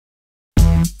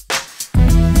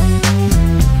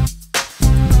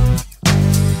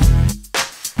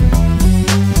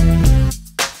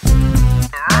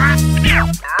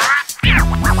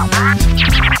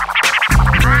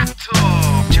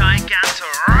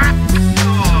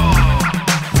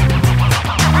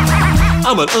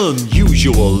I'm an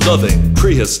unusual, loving,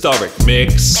 prehistoric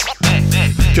mix.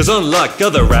 Cause unlike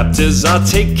other raptors, I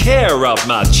take care of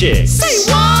my chicks.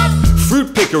 Say what?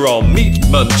 Fruit picker or meat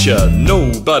muncher,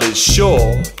 nobody's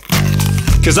sure.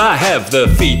 Cause I have the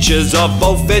features of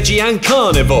both veggie and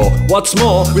carnivore. What's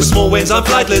more, with small wings I'm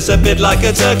flightless, a bit like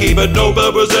a turkey, but no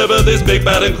bird was ever this big,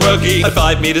 bad and quirky. At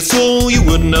 5 meters tall, you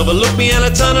wouldn't overlook me, and a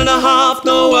ton and a half,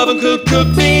 no oven could cook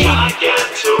me.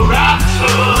 Gigantoraptor.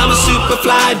 I'm a super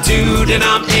fly dude and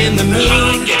I'm in the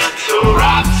mood.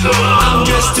 Gigantoraptor. I'm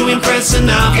dressed to impress and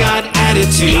I've got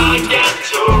attitude.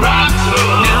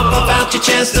 Gigantoraptor. Now puff out your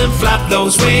chest and flap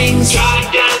those wings.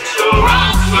 Gigantoraptor.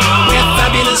 We're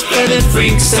fabulous feathered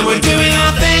freaks and we're doing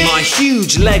our thing. My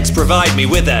huge legs provide me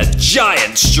with a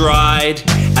giant stride.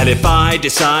 And if I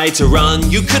decide to run,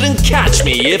 you couldn't catch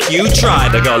me if you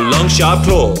tried. I got long sharp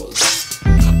claws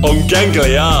on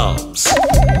gangly arms,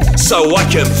 so I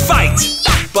can fight.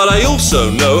 But I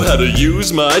also know how to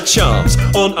use my charms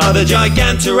on other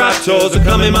Gigantoraptors that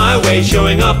come in my way,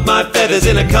 showing off my feathers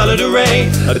in a colored array.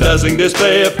 A dazzling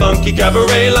display of funky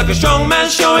cabaret, like a strong man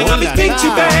showing off his pink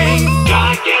toupee.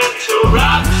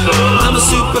 Gigantoraptor. I'm a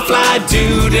super fly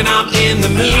dude and I'm in the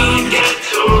mood.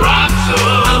 Gigantoraptor.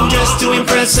 I'm dressed to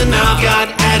impress and I've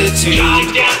got attitude.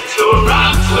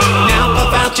 Gigantoraptor. Now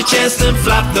puff out your chest and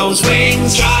flap those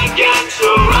wings.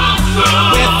 Gigantoraptor.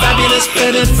 We're fabulous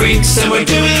feathered freaks and we're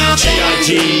doing our thing.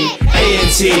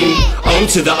 G-I-G-A-N-T, O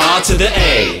to the R to the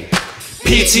A,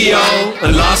 P-T-O,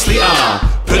 and lastly R.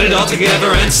 Put it all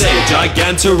together and say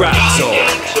Gigantoraptor.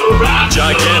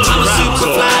 Gigantoraptor. I'm a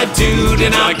super fly dude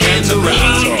and I'm in the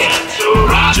mood.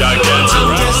 I'm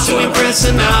dressed to impress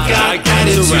and I've got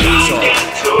attitude.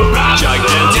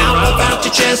 Now puff out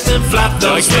your chest and flap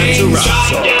those wings.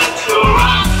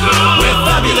 We're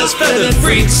fabulous feathered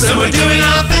freaks and we're doing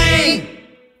our thing.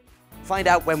 Find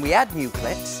out when we add new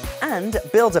clips and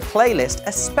build a playlist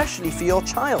especially for your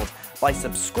child by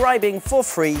subscribing for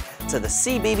free to the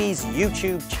CBeebies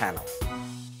YouTube channel.